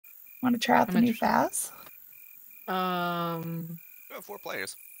Want to try out the new Phas? We have 4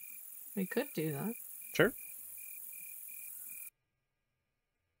 players. We could do that. Sure.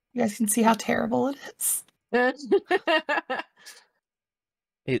 You guys can see how terrible it is.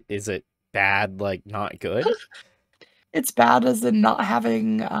 Is it bad, like not good? It's bad as in not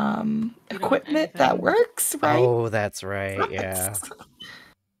having equipment that works, right? Oh, that's right, yeah.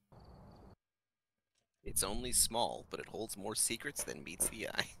 It's only small, but it holds more secrets than meets the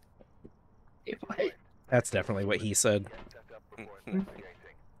eye. That's definitely what he said.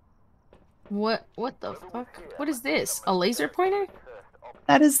 What the fuck? What is this? A laser pointer?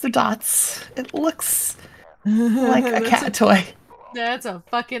 That is the dots. It looks like a cat toy. That's a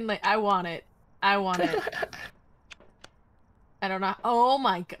fucking I want it. I want it. I don't know. Oh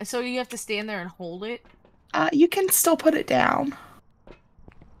my god. So you have to stand there and hold it? You can still put it down.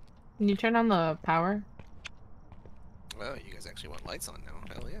 Can you turn on the power? Well, you guys actually want lights on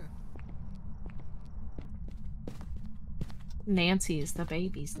now. Hell yeah. Nancy's the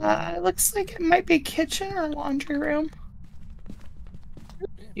baby's. It looks like it might be kitchen or laundry room.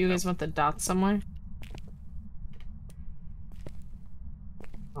 You guys want the dots somewhere?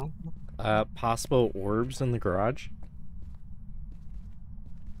 Possible orbs in the garage?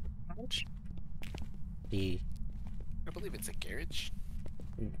 I believe it's a garage.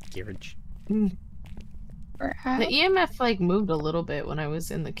 Garage. The EMF like moved a little bit when I was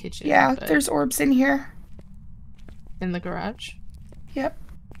in the kitchen. Yeah, there's orbs in here. In the garage? Yep.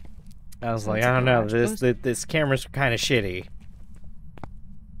 I was like, I don't know, this camera's kind of shitty.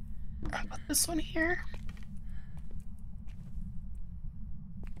 How about this one here?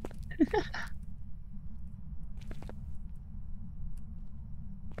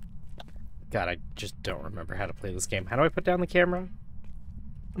 God, I just don't remember how to play this game. How do I put down the camera?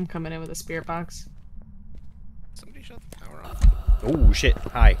 I'm coming in with a spirit box. Somebody shut the power off. Oh, shit.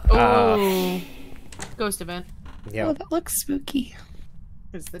 Hi. Oh. Ghost event. Yeah. Oh, that looks spooky.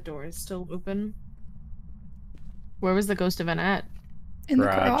 Is the door still open? Where was the ghost event at? In the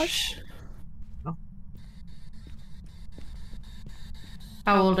garage. Oh.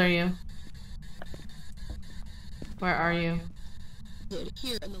 How old are you? Where are you?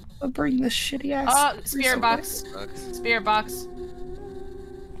 I'll bring this shitty ass. Oh, spirit box. Spirit box.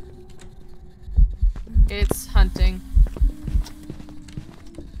 It's hunting.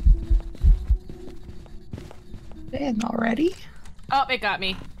 Man, already? Oh, it got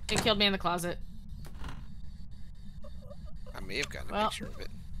me. It killed me in the closet. I may have gotten a picture of it.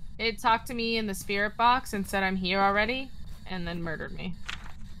 It talked to me in the spirit box and said I'm here already, and then murdered me.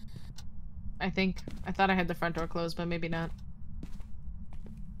 I thought I had the front door closed, but maybe not.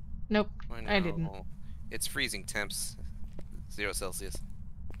 Nope, I didn't. It's freezing temps. 0 Celsius.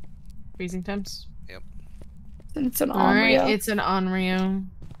 Freezing temps? Yep. It's an Onryo. Alright, it's an Onryo.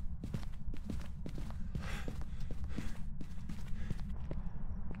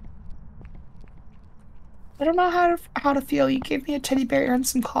 I don't know how to feel. You gave me a teddy bear and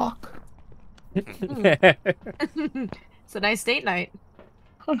some cock. It's a nice date night.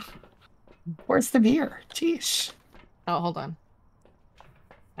 Where's the beer? Jeez. Oh, hold on.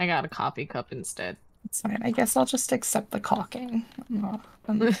 I got a coffee cup instead. It's fine. I guess I'll just accept the cocking.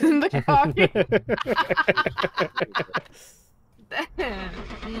 The cocking.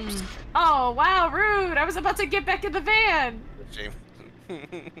 Oh, wow, rude. I was about to get back in the van. Shame.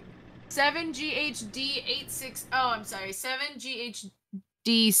 7GHD86. Oh, I'm sorry.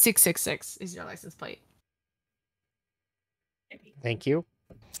 7GHD666 is your license plate. Thank you.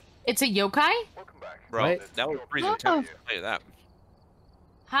 It's a yokai? Bro, what? That was freezing temps. I'll tell you that.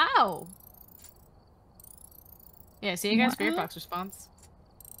 How? Yeah, see, you got a spirit box response.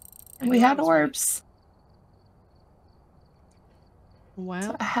 We had orbs. Well,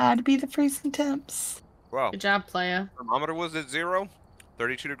 so it had to be the freezing temps. Wow. Good job, playa. Thermometer was at 0.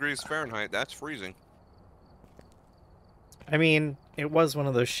 32 degrees Fahrenheit. That's freezing. I mean, it was one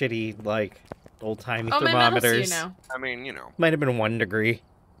of those shitty, like, old-timey thermometers. My medal's here now. I mean, you know. Might have been 1 degree.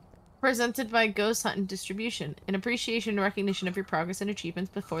 Presented by Ghost Hunt and Distribution. In appreciation and recognition of your progress and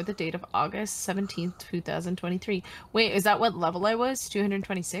achievements before the date of August 17th, 2023. Wait, is that what level I was?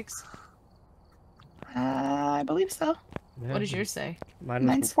 226? I believe so. Yeah. What does yours say?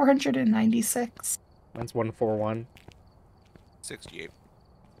 Mine's 496. Mine's 141. 68.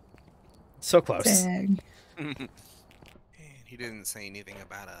 So close. Dang. And he didn't say anything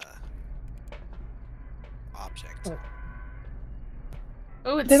about a object.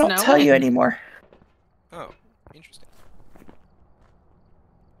 Oh, it's They don't snowing. tell you anymore. Oh, interesting.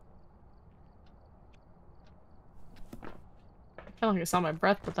 I feel like I saw my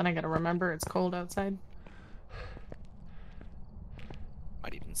breath, but then I gotta remember it's cold outside.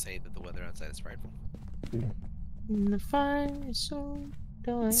 Might even and say that the weather outside is frightful. The fire is so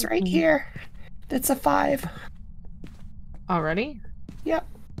dark. It's right here. It's a 5. Already? Yep.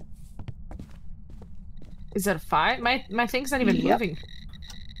 Is that a 5? My thing's not even Yep. moving.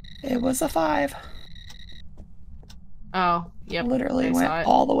 It was a 5. Oh, yep. Literally I went saw it.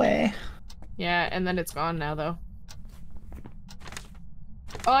 all the way. Yeah, and then it's gone now, though.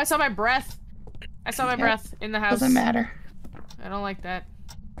 Oh, I saw my breath. I saw my Yep. breath in the house. Doesn't matter. I don't like that.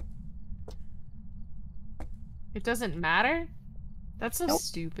 It doesn't matter? That's so Nope.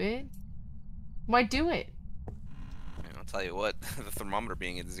 stupid. Why do it? And I'll tell you what, the thermometer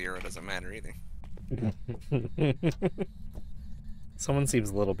being at 0 doesn't matter either. Someone seems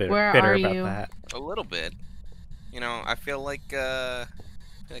a little bit Where bitter are about you? that. A little bit. You know, I feel like I'm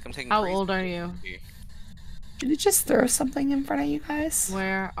taking. How crazy old are pills you? here. Did you just throw something in front of you guys?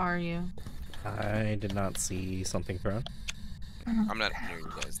 Where are you? I did not see something thrown. I'm not near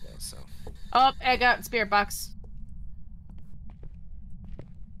you guys though, so. Oh, I got spirit box.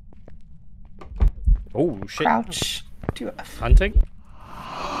 Oh shit! Crouch to F. Hunting?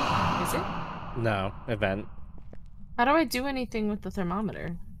 Is it? No, event. How do I do anything with the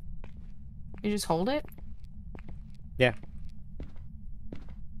thermometer? You just hold it? Yeah.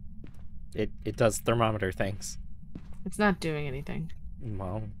 It does thermometer things. It's not doing anything.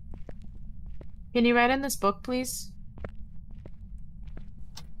 Well, Can you write in this book, please?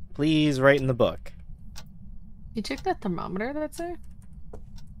 please write in the book. You took that thermometer that's there?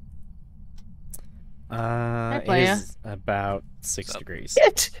 It Playa. is about 6 degrees.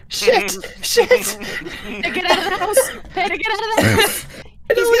 Shit! Shit! Hey, get out of the house! Peta, get out of the house!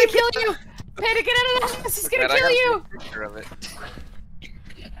 He's gonna kill you! Peta, get out of the house! He's gonna Dad, I kill have you! a picture of it.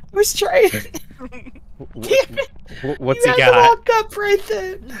 I was trying. What's You he had to got? walk up right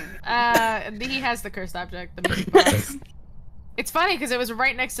then. He has the cursed object, the music box. It's funny because it was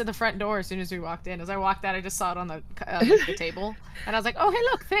right next to the front door as soon as we walked in. As I walked out, I just saw it on the table, and I was like, "Oh, hey,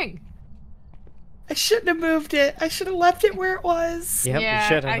 look, thing!" I shouldn't have moved it. I should have left it where it was. Yep, yeah, you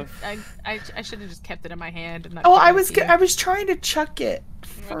should have. I should have just kept it in my hand. And not Oh, given I it was to you. I was trying to chuck it I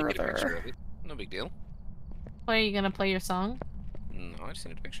can get a picture further. of it. No big deal. Are you gonna play your song? No, I just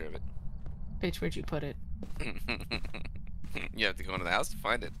need a picture of it. Bitch, where'd you put it? You have to go into the house to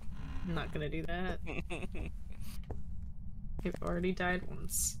find it. I'm not gonna do that. You've already died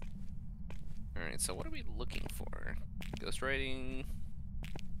once. Alright, so what are we looking for? Ghostwriting.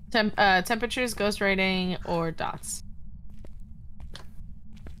 Temperatures, ghost writing, or dots.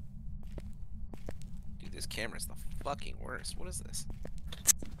 Dude, this camera's the fucking worst. What is this?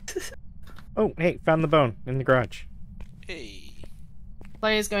 Oh, hey, found the bone in the garage. Hey.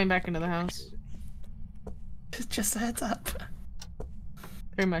 Play is going back into the house. Just a heads up.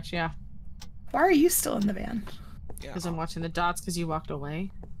 Pretty much, yeah. Why are you still in the van? Yeah. Because I'm watching the dots because you walked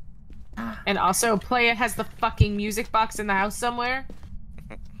away. Ah. And also, Playa has the fucking music box in the house somewhere.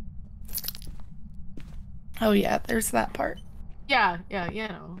 Oh yeah, there's that part. Yeah, you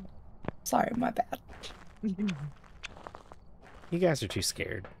know. Sorry, my bad. You guys are too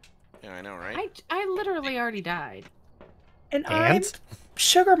scared. Yeah, I know, right? I literally already died. And I'm And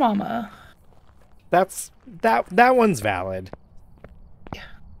Sugar Mama. that one's valid.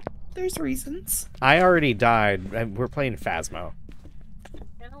 There's reasons. I already died. And we're playing Phasmo.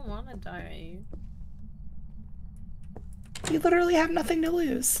 I don't want to die. You literally have nothing to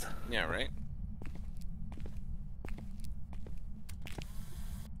lose. Yeah, right?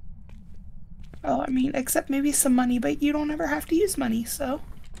 Oh, I mean, except maybe some money, but you don't ever have to use money, so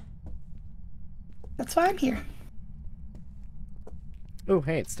that's why I'm here. Oh,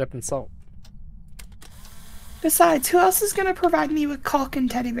 hey, it's stepped in salt. Besides, who else is gonna provide me with caulk and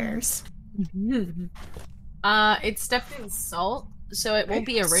teddy bears? It's stepped in salt, so it won't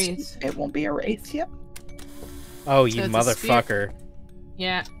be a wraith. It won't be a wraith, yep. Oh, So you it's a spirit. motherfucker.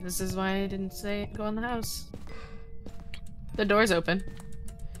 Yeah, this is why I didn't say go in the house. The door's open.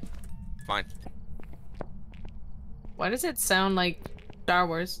 Fine. Why does it sound like Star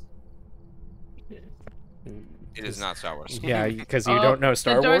Wars? It is not Star Wars. Yeah, because you Oh, don't know the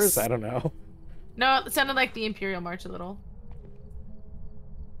Star door's- Wars? I don't know. No, it sounded like the Imperial March a little.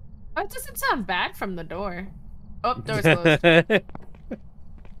 Oh, it doesn't sound bad from the door. Oh, door's closed.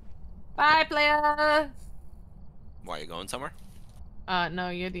 Bye, player! Why, you going somewhere? No,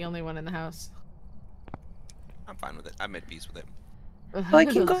 you're the only one in the house. I'm fine with it. I'm at peace with it. Well, I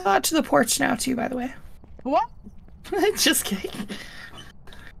can go out to the porch now, too, by the way. What? Just kidding.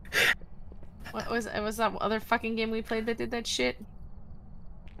 What was that other fucking game we played that did that shit?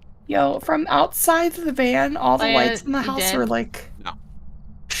 Yo, from outside the van, all the lights in the you house dead? were like No.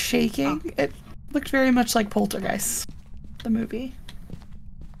 shaking. It looked very much like Poltergeist, the movie.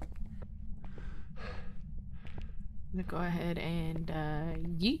 gonna go ahead and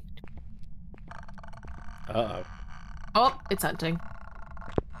yeet. Uh-oh. Oh, it's hunting.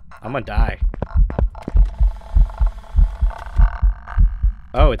 I'm gonna die.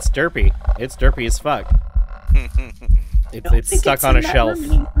 Oh, it's derpy. It's derpy as fuck. It's stuck on a shelf.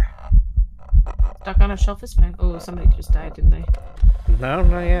 Stuck on a shelf is fine. Oh, somebody just died, didn't they? No,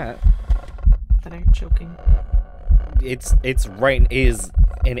 not yet. That I'm choking. It's right is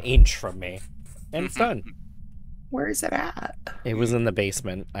an inch from me. And it's done. Where is it at? It was in the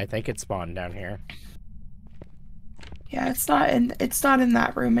basement. I think it spawned down here. Yeah, it's not in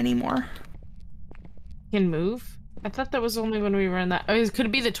that room anymore. Can move? I thought that was only when we were in that. Oh, could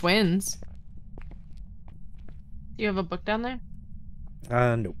it be the twins? Do you have a book down there?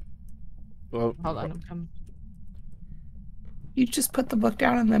 Nope. Well, Hold on, I'm coming. You just put the book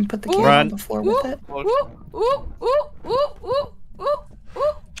down and then put the Ooh, can run. on the floor with it. Ooh, ooh, ooh, ooh, ooh, ooh,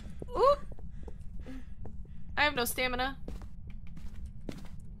 ooh, ooh. I have no stamina.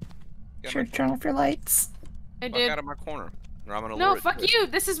 Sure, turn off your lights. I Fuck did. out of my corner. Or I'm gonna No, lure it fuck to it. you!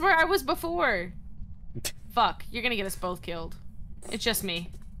 This is where I was before! Fuck, you're gonna get us both killed. It's just me.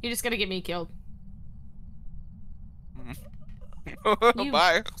 You're just gonna get me killed. You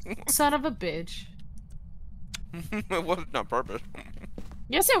Bye. son of a bitch. It wasn't on purpose.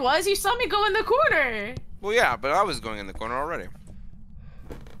 Yes, it was. You saw me go in the corner. Well, yeah, but I was going in the corner already.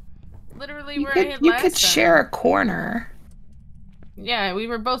 Literally You where I could, hid you last could time. share a corner. Yeah, we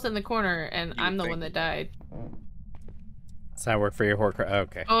were both in the corner, and You I'm the think. one that died. does that work for your Horcrux?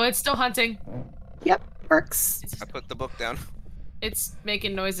 Okay. Oh, it's still hunting. Yep, works. I put the book down. It's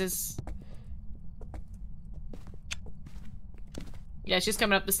making noises. Yeah, she's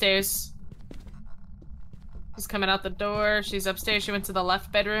coming up the stairs. She's coming out the door. She's upstairs. She went to the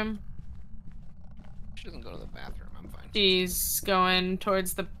left bedroom. She doesn't go to the bathroom. I'm fine. She's going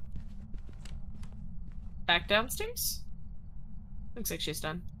towards the back downstairs. Looks like she's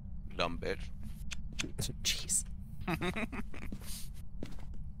done. Dumb bitch. Jeez.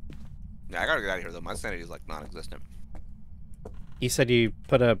 Yeah, I gotta get out of here though. My sanity is like non-existent. You said you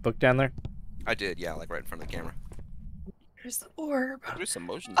put a book down there? I did, yeah, like right in front of the camera. Here's the orb. There's some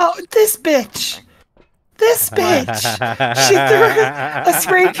motion. Oh, this bitch! This bitch! She threw a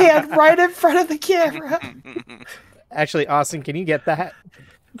spray can right in front of the camera. Actually, Austin, can you get that?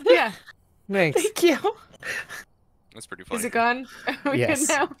 Yeah. Thanks. Thank you. That's pretty funny. Is it gone? Are we Yes. good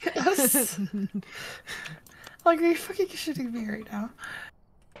now? Yes. Like, are you fucking shitting me right now?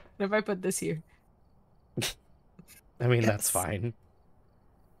 What if I put this here? I mean, Yes. that's fine.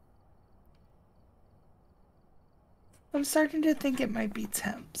 I'm starting to think it might be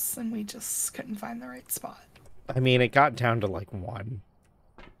temps, and we just couldn't find the right spot. I mean, it got down to like 1.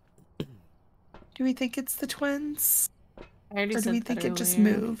 Do we think it's the twins? I already Or do said we that think it just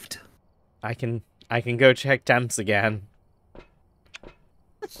earlier. moved? I can go check temps again.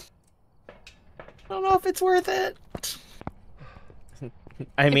 I don't know if it's worth it.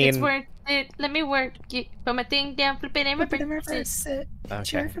 I If mean, it's worth it, let me work it. Put my thing down, flip it in Flip it in reverse reverse it. Okay.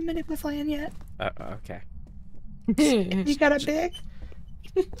 Sure, for a minute with land yet. okay. it. You got a big?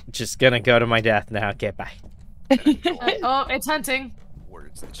 Just gonna go to my death now. Okay, bye. Oh, it's hunting.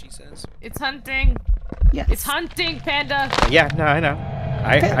 Words that she says. It's hunting. Yes. It's hunting, Panda. Yeah, no, I know.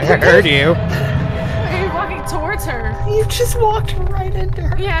 I heard you. Are you walking towards her? You just walked right into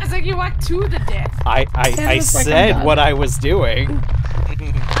her. Yeah, it's like you walked to the death. I was like, I'm said done. what I was doing.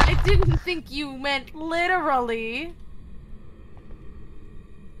 I didn't think you meant literally.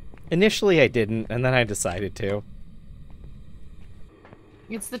 Initially, I didn't, and then I decided to.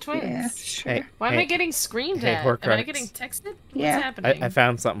 It's the twins. Yeah, sure. Hey, Why am hey, I getting screamed hey, at? Am I Horcrux. getting texted? Yeah. What's happening? I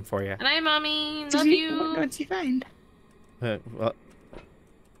found something for you. And hi, mommy. Did Love you. What'd you find? Well,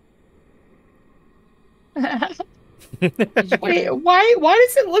 Wait, why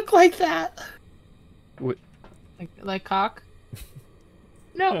does it look like that? Like cock?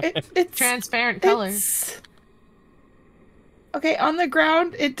 No, it's Transparent color. it's- Okay, on the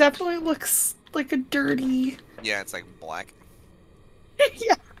ground, it definitely looks like a dirty. Yeah, it's like black.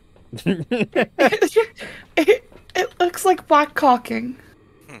 Yeah, it looks like black caulking.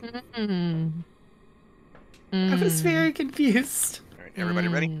 Mm. I was very confused. Alright, everybody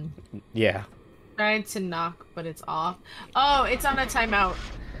ready? yeah. Trying to knock, but it's off. Oh, it's on a timeout.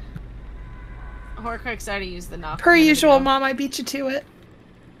 Horcrux already used the knock. Per a minute usual, ago. Mom, I beat you to it.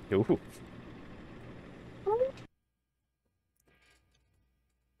 Ooh.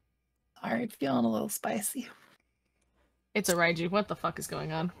 Alright, feeling a little spicy. It's a Raiju. What the fuck is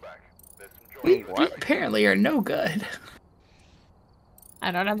going on? We What? apparently are no good.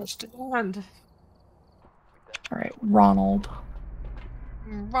 I don't understand. Alright, Ronald.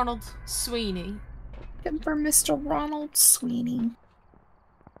 Ronald Sweeney. Looking for Mr. Ronald Sweeney.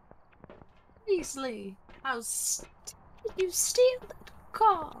 Weasley, did you steal that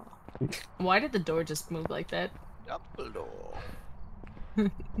car? Why did the door just move like that? Dumbledore.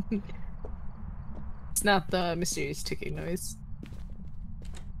 It's not the mysterious ticking noise.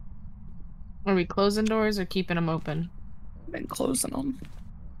 Are we closing doors or keeping them open? I've been closing them.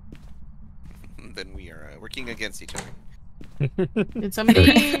 Then we are working against each other. Did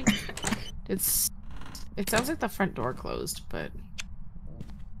somebody... It sounds like the front door closed, but...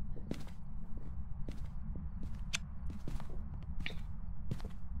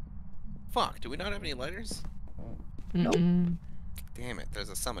 Fuck, do we not have any lighters? Nope. Damn it, there's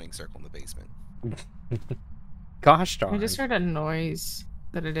a summoning circle in the basement. Gosh darn. I just heard a noise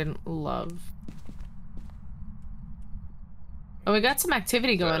that I didn't love. Oh, we got some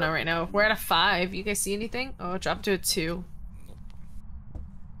activity going on right now. We're at a 5. You guys see anything? Oh, it dropped to a 2.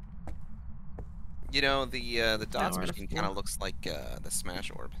 You know, the dots we're at a machine 4. kind of looks like the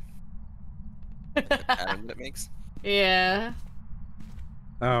Smash Orb. Like the pattern that it makes. Yeah.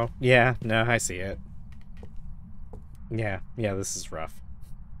 Oh, yeah, no, I see it. Yeah, this is rough.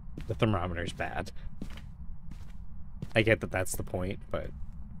 The thermometer's bad. I get that that's the point, but...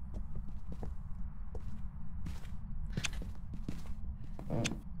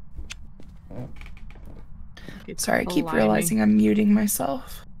 Sorry, I keep Blimey. realizing I'm muting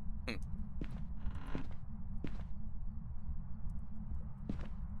myself.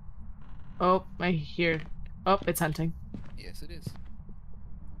 Oh, I hear. Oh, it's hunting. Yes, it is.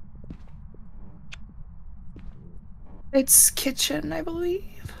 It's kitchen, I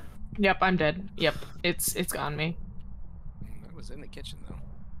believe. Yep, I'm dead. Yep, it's on me. I was in the kitchen though.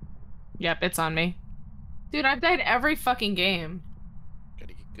 Yep, it's on me. Dude, I've died every fucking game.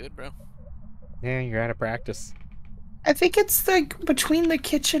 Gotta get good, bro. Yeah, you're out of practice. I think it's like between the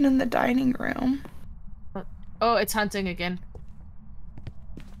kitchen and the dining room. Oh, it's hunting again.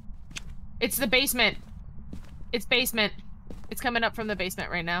 It's the basement. It's basement. It's coming up from the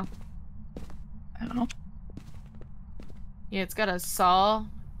basement right now. I don't know. Yeah, it's got a saw.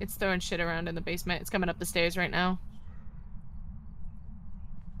 It's throwing shit around in the basement. It's coming up the stairs right now.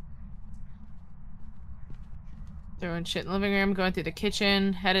 Throwing shit in the living room, going through the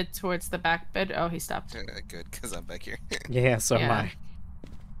kitchen, headed towards the back bed. Oh, he stopped. Good, because I'm back here. Yeah, so am Yeah. I.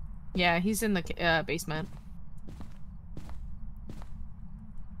 Yeah, he's in the basement.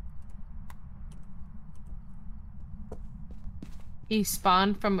 He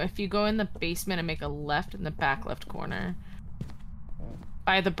spawned from, if you go in the basement and make a left in the back left corner.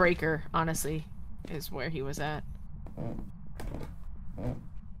 By the breaker, honestly, is where he was at.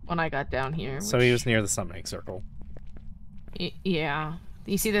 When I got down here. So he was near the summoning circle. Yeah.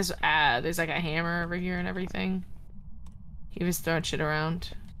 You see this, there's like a hammer over here and everything. He was throwing shit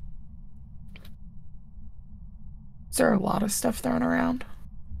around. Is there a lot of stuff thrown around?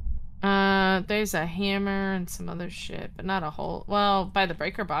 There's a hammer and some other shit, but not a whole. Well, by the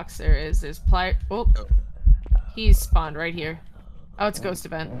breaker box there is. There's ply. Oh, he's spawned right here. Oh, it's ghost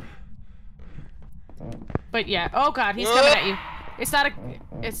event. But yeah. Oh god, he's coming at you. It's not a.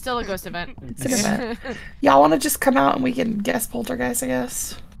 It's still a ghost event. It's an event. Y'all want to just come out and we can guess poltergeist, I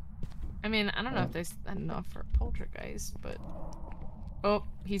guess? I mean, I don't know if there's enough for poltergeist, but. Oh,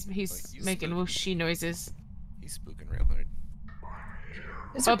 he's making whooshy noises. He's spooking real hard.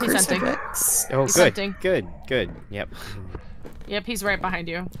 Is Oh, there he's hunting. crucifix? Oh, He's good, hunting. good. Yep. Yep, he's right behind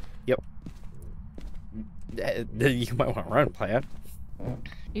you. Yep. You might want to run, playa.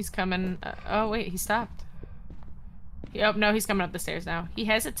 He's coming. Oh wait, he stopped. Oh no, he's coming up the stairs now. He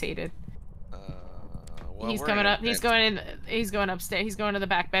hesitated. Well, He's we're coming in a up. He's vent. going in. He's going upstairs. He's going to the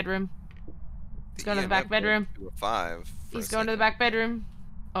back bedroom. He's going to the back EMF bedroom. went to a 5 for He's a going to the second. back bedroom.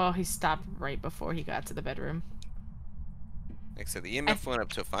 Oh, he stopped right before he got to the bedroom. Like I said, the EMF went up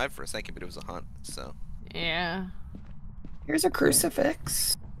to a 5 for a second, but it was a hunt, so Yeah. Here's a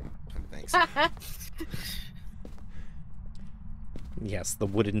crucifix. thanks. Yes, the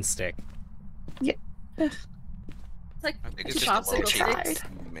wooden stick. Yeah. It's like I think a it's just a little popsicle shape.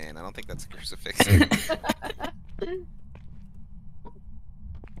 stick. Man, I don't think that's a crucifix.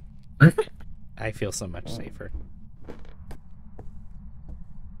 I feel so much safer.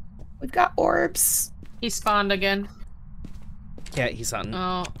 We've got orbs. He spawned again. Yeah, he's hunting.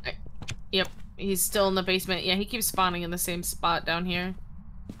 Oh, yep. He's still in the basement. Yeah, he keeps spawning in the same spot down here.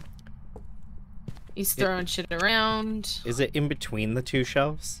 He's throwing shit around. Is it in between the two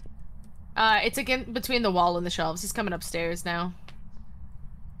shelves? It's again between the wall and the shelves. He's coming upstairs now.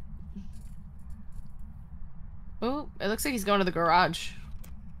 Oh, it looks like he's going to the garage.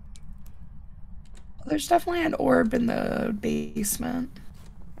 There's definitely an orb in the basement.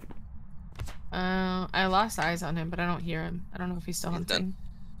 No, I lost eyes on him, but I don't hear him. I don't know if he's still hunting.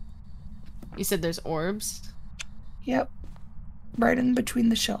 You said there's orbs? Yep. Right in between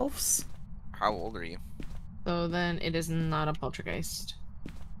the shelves. How old are you? So then it is not a poltergeist.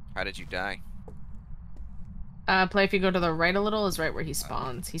 How did you die? Play if you go to the right a little is right where he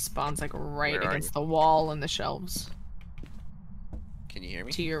spawns. He spawns like right Where are against you? the wall and the shelves. Can you hear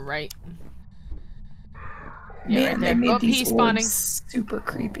me? To your right. Man, Yeah, right they there. made Oh, these he's orbs spawning. super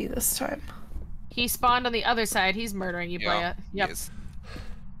creepy this time. He spawned on the other side. He's murdering you, Yeah, Playa. Yep. Yes.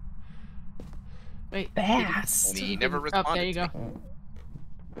 Wait. Fast. And he never responded. Oh, there you to go. me.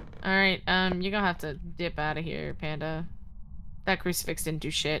 Alright, you're gonna have to dip out of here, Panda. That crucifix didn't do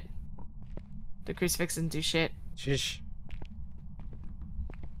shit. The crucifix didn't do shit. Shush.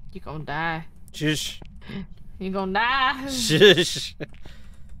 You gonna die. Shush. You gonna die. Shush.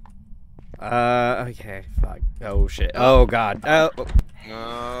 Okay. Fuck. Oh shit. Oh god. Oh.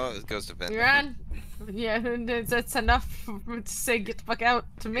 No, it goes to Ben. You're on. Yeah, that's enough to say get the fuck out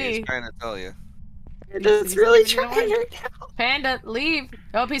to me. He's trying to tell you. It is He's really leaving you trying alone. right now. Panda, leave.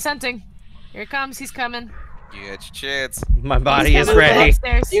 Oh, he's hunting. Here he comes. He's coming. You had your chance. My body He's is coming ready.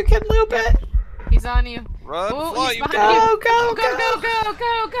 upstairs. You can loop it. He's on you. Run, Oh, fly, he's you behind go. you. Go, Go, go, go,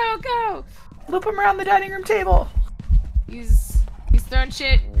 go, go, go. Loop him around the dining room table. He's throwing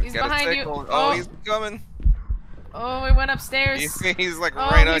shit. He's Gotta behind take you. hold. Oh, he's coming. oh, he went upstairs. He's like Oh,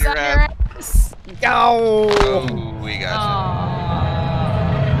 right on he's your head. ass. Go. Oh, we got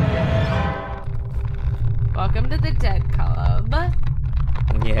Aww. Welcome to the Dead Club.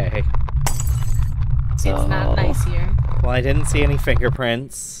 Yay. It's not nice here. Well, I didn't see any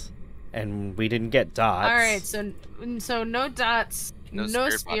fingerprints, and we didn't get dots. All right, so no dots, No no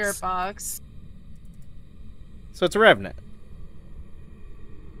spirit spirit box. So it's a revenant.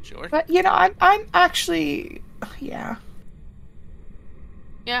 you. Sure. But you know, I'm actually, yeah.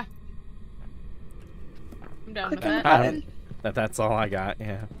 Yeah. I'm down with Clicking the that. button. That's all I got.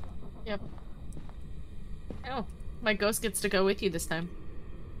 Yeah. Yep. Oh, my ghost gets to go with you this time.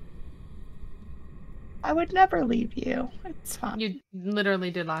 I would never leave you. It's fine. You literally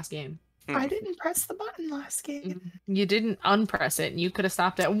did last game. I didn't press the button last game. You didn't unpress it, and you could have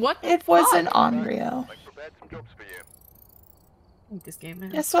stopped it. What? The It wasn't fuck? unreal. This game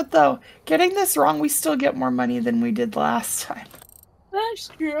is. Guess what though? Getting this wrong, we still get more money than we did last time. That's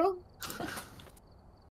true.